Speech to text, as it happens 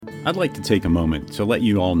I'd like to take a moment to let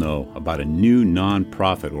you all know about a new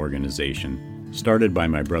non-profit organization started by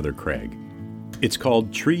my brother Craig. It's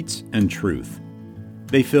called Treats and Truth.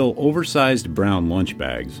 They fill oversized brown lunch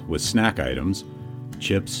bags with snack items,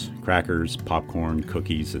 chips, crackers, popcorn,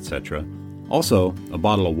 cookies, etc. Also, a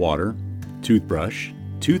bottle of water, toothbrush,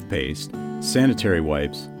 toothpaste, sanitary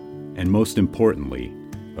wipes, and most importantly,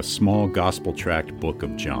 a small gospel tract book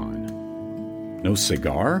of John. No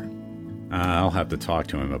cigar? I'll have to talk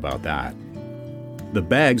to him about that. The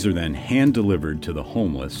bags are then hand-delivered to the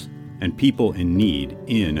homeless and people in need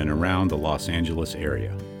in and around the Los Angeles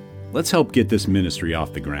area. Let's help get this ministry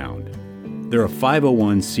off the ground. They're a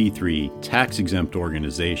 501c3 tax-exempt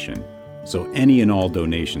organization, so any and all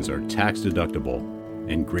donations are tax-deductible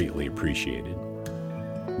and greatly appreciated.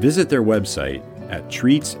 Visit their website at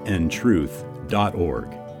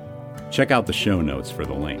treatsandtruth.org. Check out the show notes for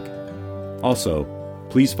the link. Also,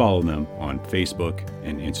 please follow them on Facebook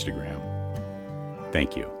and Instagram.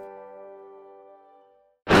 Thank you.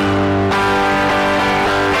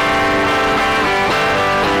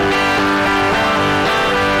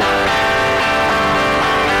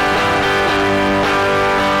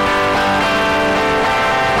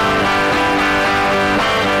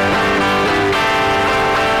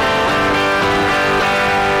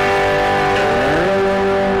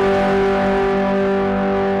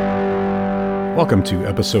 Welcome to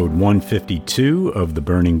episode 152 of the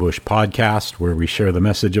Burning Bush podcast, where we share the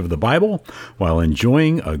message of the Bible while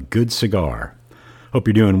enjoying a good cigar. Hope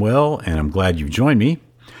you're doing well, and I'm glad you've joined me.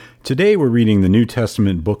 Today we're reading the New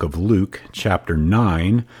Testament book of Luke, chapter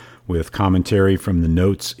 9, with commentary from the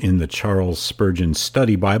notes in the Charles Spurgeon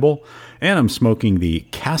Study Bible, and I'm smoking the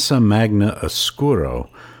Casa Magna Oscuro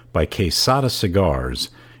by Quesada Cigars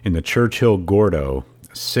in the Churchill Gordo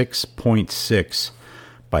 6.6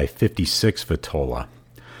 by 56 Vitola.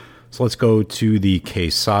 So let's go to the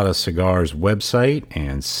Quesada Cigars website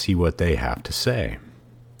and see what they have to say.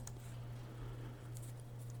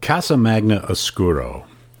 Casa Magna Oscuro,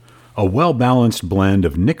 a well-balanced blend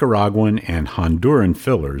of Nicaraguan and Honduran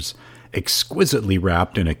fillers, exquisitely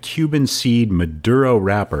wrapped in a Cuban seed Maduro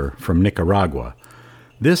wrapper from Nicaragua.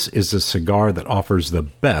 This is a cigar that offers the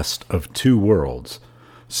best of two worlds,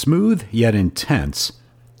 smooth yet intense,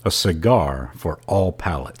 a cigar for all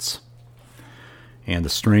palates. And the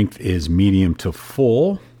strength is medium to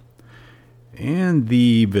full. And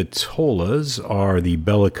the Vitolas are the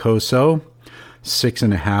Bellicoso,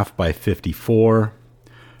 6.5 by 54.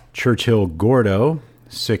 Churchill Gordo,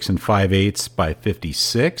 6 5/8 by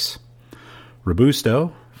 56.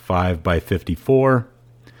 Robusto, 5 by 54.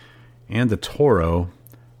 And the Toro,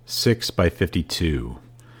 6 by 52.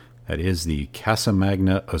 That is the Casa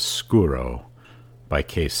Magna Oscuro by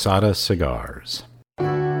Quesada Cigars.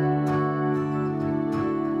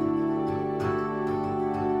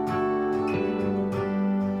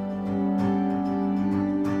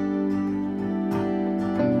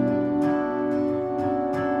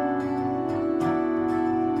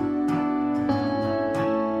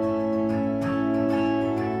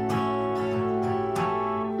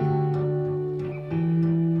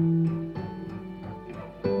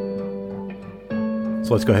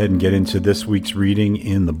 So let's go ahead and get into this week's reading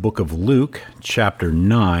in the book of Luke, chapter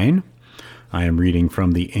 9. I am reading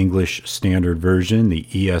from the English Standard Version, the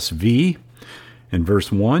ESV, in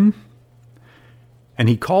verse 1. And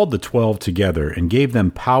he called the 12 together and gave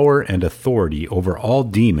them power and authority over all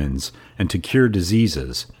demons and to cure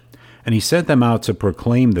diseases. And he sent them out to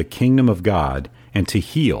proclaim the kingdom of God and to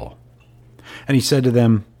heal. And he said to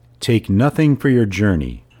them, Take nothing for your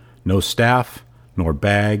journey, no staff, nor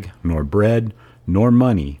bag, nor bread, nor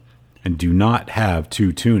money, and do not have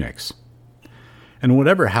 2 tunics. And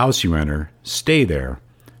whatever house you enter, stay there,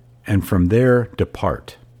 and from there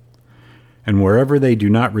depart. And wherever they do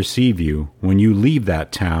not receive you, when you leave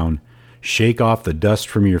that town, shake off the dust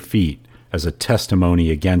from your feet as a testimony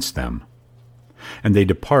against them. And they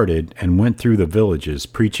departed and went through the villages,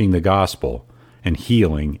 preaching the gospel and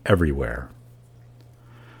healing everywhere.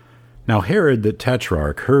 Now Herod the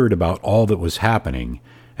Tetrarch heard about all that was happening,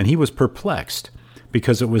 and he was perplexed,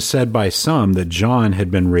 because it was said by some that John had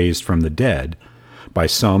been raised from the dead, by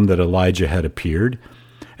some that Elijah had appeared,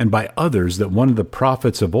 and by others that one of the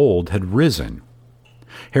prophets of old had risen.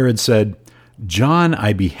 Herod said, John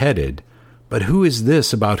I beheaded, but who is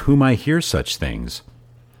this about whom I hear such things?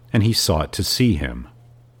 And he sought to see him.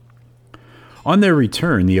 On their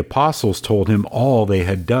return, the apostles told him all they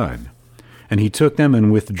had done, and he took them and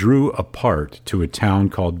withdrew apart to a town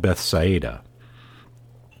called Bethsaida.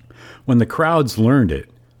 When the crowds learned it,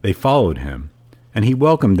 they followed him, and he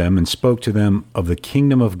welcomed them and spoke to them of the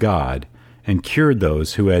kingdom of God and cured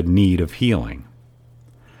those who had need of healing.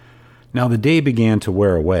 Now the day began to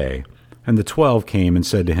wear away, and the 12 came and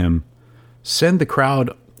said to him, "Send the crowd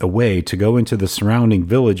away to go into the surrounding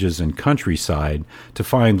villages and countryside to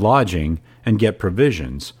find lodging and get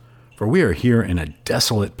provisions, for we are here in a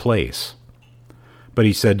desolate place." But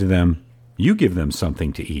he said to them, "You give them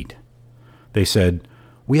something to eat." They said,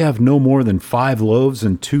 "We have no more than 5 loaves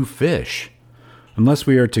and 2 fish, unless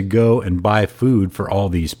we are to go and buy food for all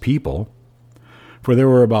these people." For there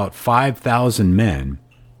were about 5,000 men.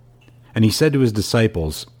 And he said to his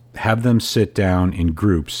disciples, "Have them sit down in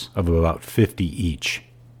groups of about 50 each."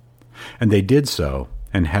 And they did so,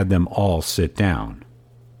 and had them all sit down.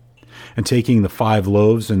 And taking the 5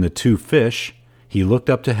 loaves and the 2 fish, he looked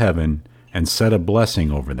up to heaven and said a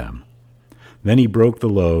blessing over them. Then he broke the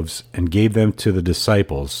loaves and gave them to the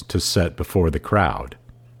disciples to set before the crowd.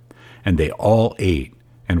 And they all ate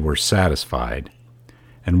and were satisfied.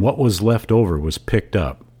 And what was left over was picked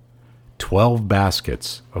up, 12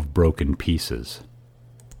 baskets of broken pieces.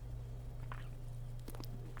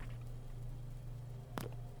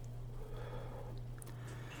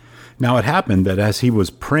 Now it happened that as he was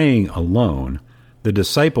praying alone, the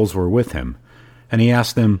disciples were with him, and he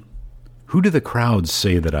asked them, "Who do the crowds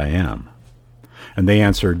say that I am?" And they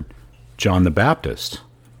answered, "John the Baptist,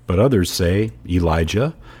 but others say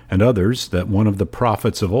Elijah, and others that one of the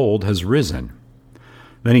prophets of old has risen."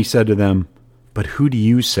 Then he said to them, "But who do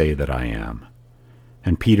you say that I am?"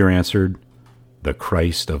 And Peter answered, "The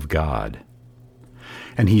Christ of God."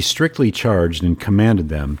 And he strictly charged and commanded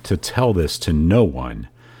them to tell this to no one,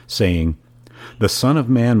 saying, "The Son of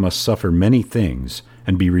Man must suffer many things,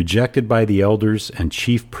 and be rejected by the elders and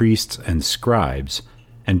chief priests and scribes,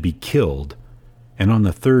 and be killed, and on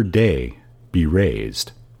the 3rd day be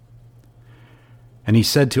raised." And he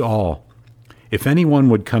said to all, "If anyone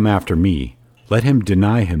would come after me, let him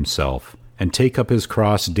deny himself, and take up his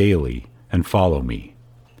cross daily, and follow me.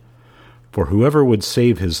 For whoever would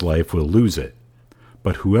save his life will lose it,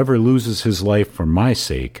 but whoever loses his life for my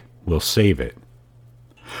sake will save it.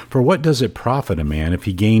 For what does it profit a man if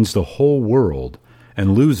he gains the whole world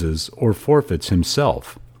and loses or forfeits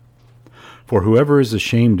himself? For whoever is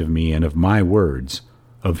ashamed of me and of my words,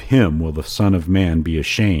 of him will the Son of Man be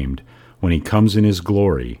ashamed when he comes in his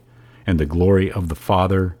glory, and the glory of the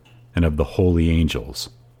Father and of the holy angels.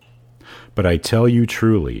 But I tell you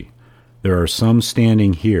truly, there are some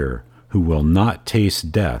standing here who will not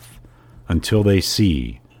taste death until they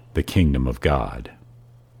see the kingdom of God."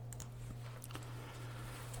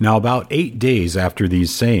 Now about 8 days after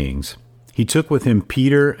these sayings, he took with him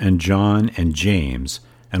Peter and John and James,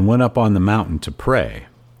 and went up on the mountain to pray.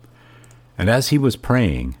 And as he was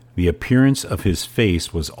praying, the appearance of his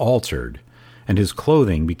face was altered, and his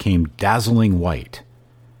clothing became dazzling white.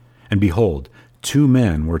 And behold, 2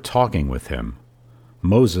 men were talking with him,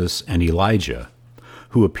 Moses and Elijah,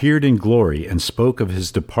 who appeared in glory and spoke of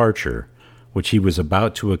his departure, which he was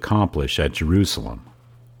about to accomplish at Jerusalem.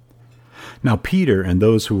 Now Peter and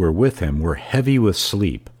those who were with him were heavy with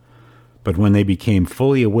sleep, but when they became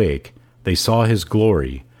fully awake, they saw his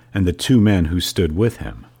glory and the 2 men who stood with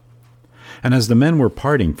him. And as the men were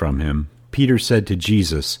parting from him, Peter said to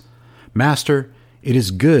Jesus, "Master, it is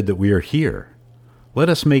good that we are here. Let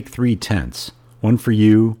us make 3 tents, one for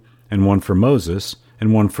you, and one for Moses,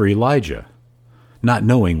 and one for Elijah," not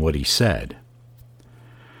knowing what he said.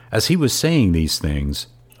 As he was saying these things,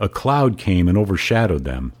 a cloud came and overshadowed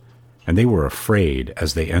them, and they were afraid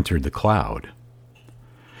as they entered the cloud.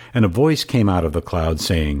 And a voice came out of the cloud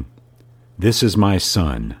saying, "This is my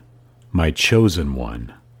Son, my chosen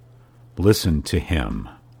one. Listen to him."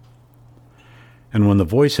 And when the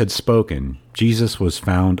voice had spoken, Jesus was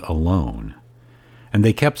found alone. And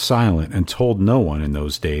they kept silent and told no one in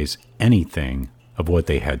those days anything of what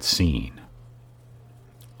they had seen.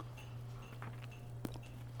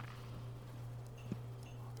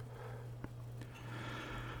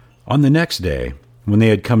 On the next day, when they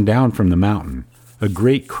had come down from the mountain, a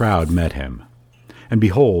great crowd met him. And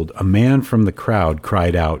behold, a man from the crowd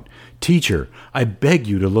cried out, "Teacher, I beg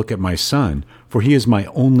you to look at my son, for he is my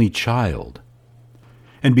only child."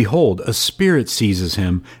 And behold, a spirit seizes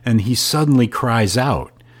him, and he suddenly cries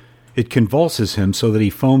out. It convulses him so that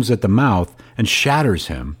he foams at the mouth and shatters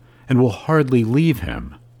him, and will hardly leave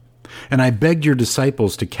him. And I begged your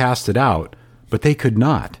disciples to cast it out, but they could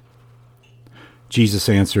not. Jesus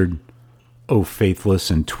answered, "O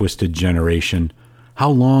faithless and twisted generation,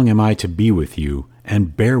 how long am I to be with you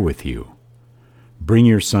and bear with you? Bring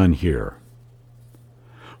your son here."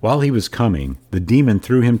 While he was coming, the demon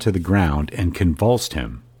threw him to the ground and convulsed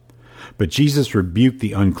him. But Jesus rebuked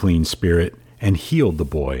the unclean spirit and healed the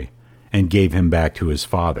boy and gave him back to his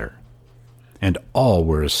father. And all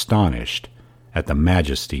were astonished at the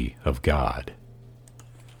majesty of God.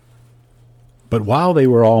 But while they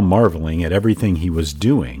were all marveling at everything he was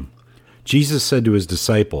doing, Jesus said to his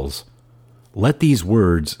disciples, "Let these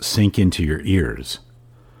words sink into your ears.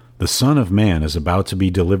 The Son of Man is about to be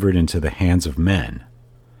delivered into the hands of men."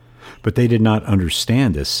 But they did not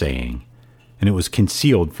understand this saying, and it was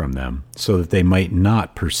concealed from them, so that they might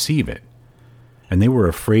not perceive it. And they were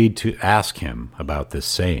afraid to ask him about this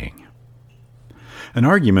saying. An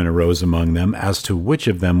argument arose among them as to which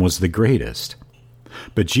of them was the greatest.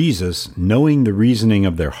 But Jesus, knowing the reasoning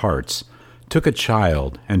of their hearts, took a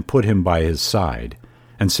child and put him by his side,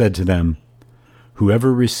 and said to them,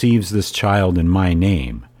 "Whoever receives this child in my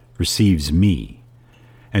name receives me,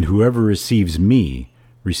 and whoever receives me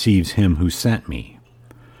receives him who sent me.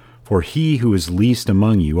 For he who is least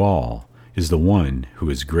among you all is the one who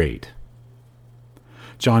is great."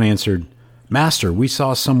 John answered, "Master, we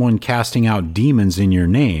saw someone casting out demons in your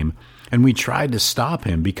name, and we tried to stop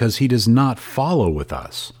him because he does not follow with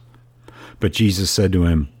us." But Jesus said to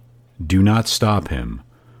him, "Do not stop him,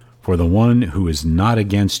 for the one who is not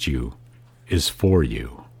against you is for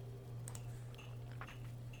you."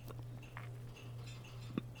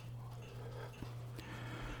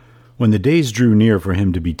 When the days drew near for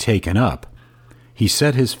him to be taken up, he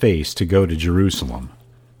set his face to go to Jerusalem.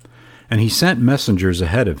 And he sent messengers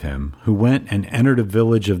ahead of him, who went and entered a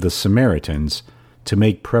village of the Samaritans to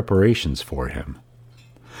make preparations for him.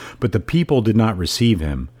 But the people did not receive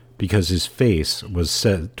him, because his face was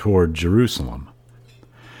set toward Jerusalem.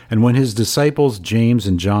 And when his disciples James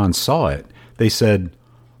and John saw it, they said,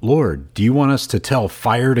 "Lord, do you want us to tell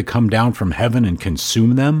fire to come down from heaven and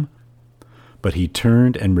consume them?" But he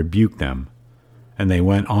turned and rebuked them, and they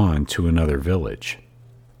went on to another village.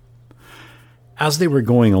 As they were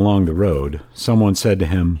going along the road, someone said to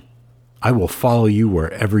him, "I will follow you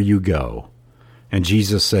wherever you go." And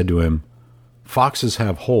Jesus said to him, "Foxes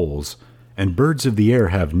have holes, and birds of the air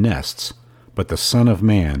have nests, but the Son of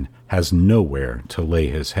Man has nowhere to lay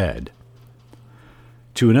his head."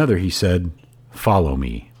 To another he said, "Follow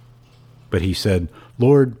me." But he said,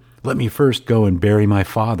 "Lord, let me first go and bury my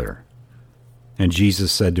father." And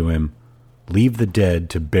Jesus said to him, "Leave the dead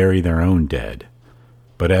to bury their own dead.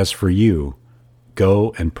 But as for you,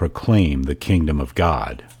 go and proclaim the kingdom of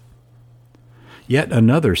God." Yet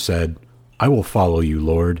another said, "I will follow you,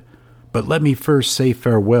 Lord, but let me first say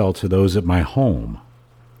farewell to those at my home."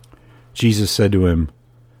 Jesus said to him,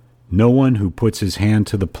 "No one who puts his hand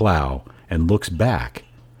to the plow and looks back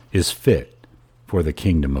is fit for the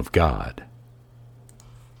kingdom of God."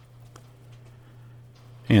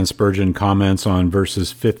 And Spurgeon comments on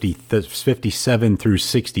verses 57 through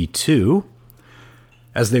 62.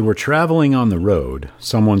 As they were traveling on the road,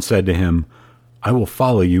 someone said to him, "I will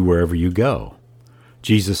follow you wherever you go."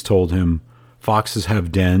 Jesus told him, "Foxes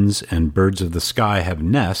have dens and birds of the sky have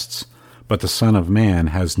nests, but the Son of Man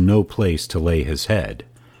has no place to lay his head."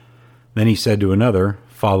 Then he said to another,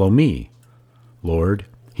 "Follow me." "Lord,"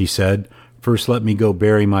 he said, "first let me go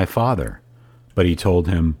bury my father." But he told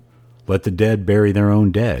him, "Let the dead bury their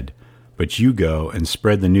own dead, but you go and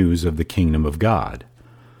spread the news of the kingdom of God."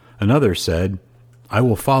 Another said, "I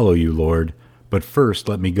will follow you, Lord, but first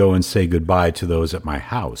let me go and say goodbye to those at my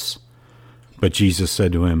house." But Jesus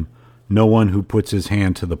said to him, "No one who puts his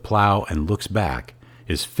hand to the plow and looks back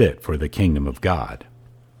is fit for the kingdom of God."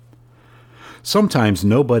 Sometimes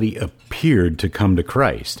nobody appeared to come to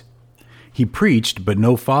Christ. He preached, but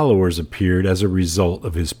no followers appeared as a result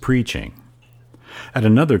of his preaching. At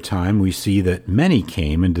another time, we see that many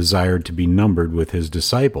came and desired to be numbered with his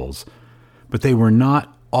disciples, but they were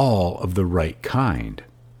not all of the right kind.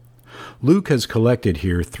 Luke has collected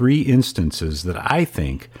here 3 instances that I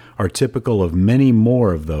think are typical of many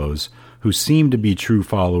more of those who seem to be true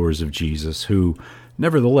followers of Jesus, who,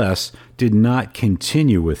 nevertheless, did not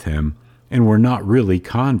continue with him and were not really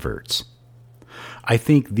converts. I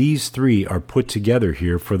think these 3 are put together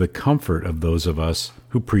here for the comfort of those of us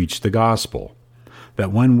who preach the gospel,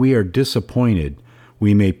 that when we are disappointed,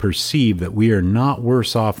 we may perceive that we are not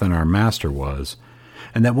worse off than our Master was,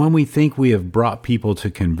 and that when we think we have brought people to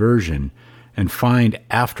conversion and find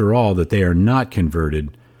after all that they are not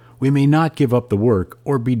converted, we may not give up the work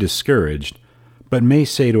or be discouraged, but may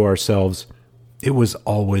say to ourselves, "It was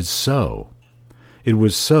always so. It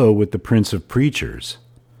was so with the Prince of Preachers.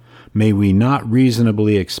 May we not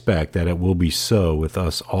reasonably expect that it will be so with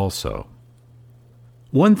us also?"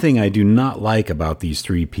 One thing I do not like about these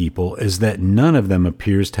 3 people is that none of them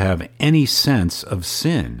appears to have any sense of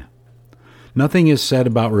sin. Nothing is said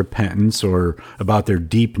about repentance or about their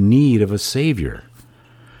deep need of a Savior.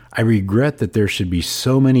 I regret that there should be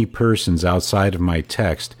so many persons outside of my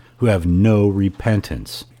text who have no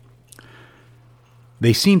repentance.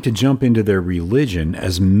 They seem to jump into their religion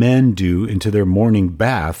as men do into their morning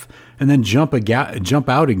bath and then jump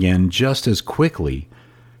out again just as quickly,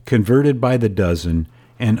 converted by the dozen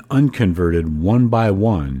and unconverted one by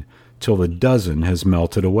one till the dozen has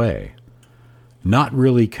melted away. Not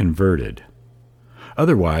really converted.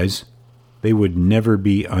 Otherwise, they would never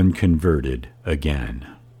be unconverted again.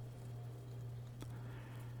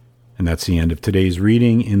 And that's the end of today's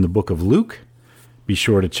reading in the book of Luke. Be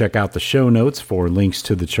sure to check out the show notes for links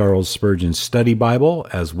to the Charles Spurgeon Study Bible,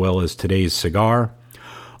 as well as today's cigar.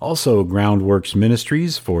 Also, Groundworks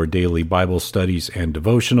Ministries for daily Bible studies and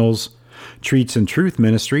devotionals. Treats and Truth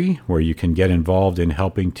Ministry, where you can get involved in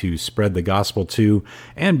helping to spread the gospel to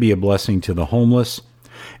and be a blessing to the homeless.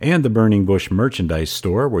 And the Burning Bush Merchandise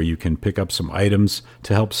Store, where you can pick up some items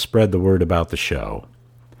to help spread the word about the show.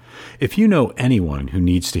 If you know anyone who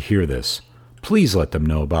needs to hear this, please let them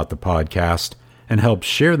know about the podcast and help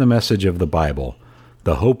share the message of the Bible,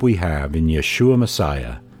 the hope we have in Yeshua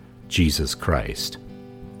Messiah, Jesus Christ.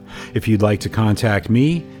 If you'd like to contact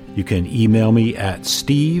me, you can email me at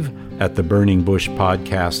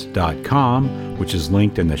steve@theburningbushpodcast.com, which is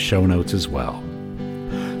linked in the show notes as well.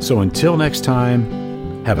 So until next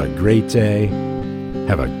time, have a great day,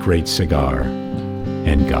 have a great cigar,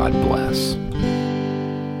 and God bless.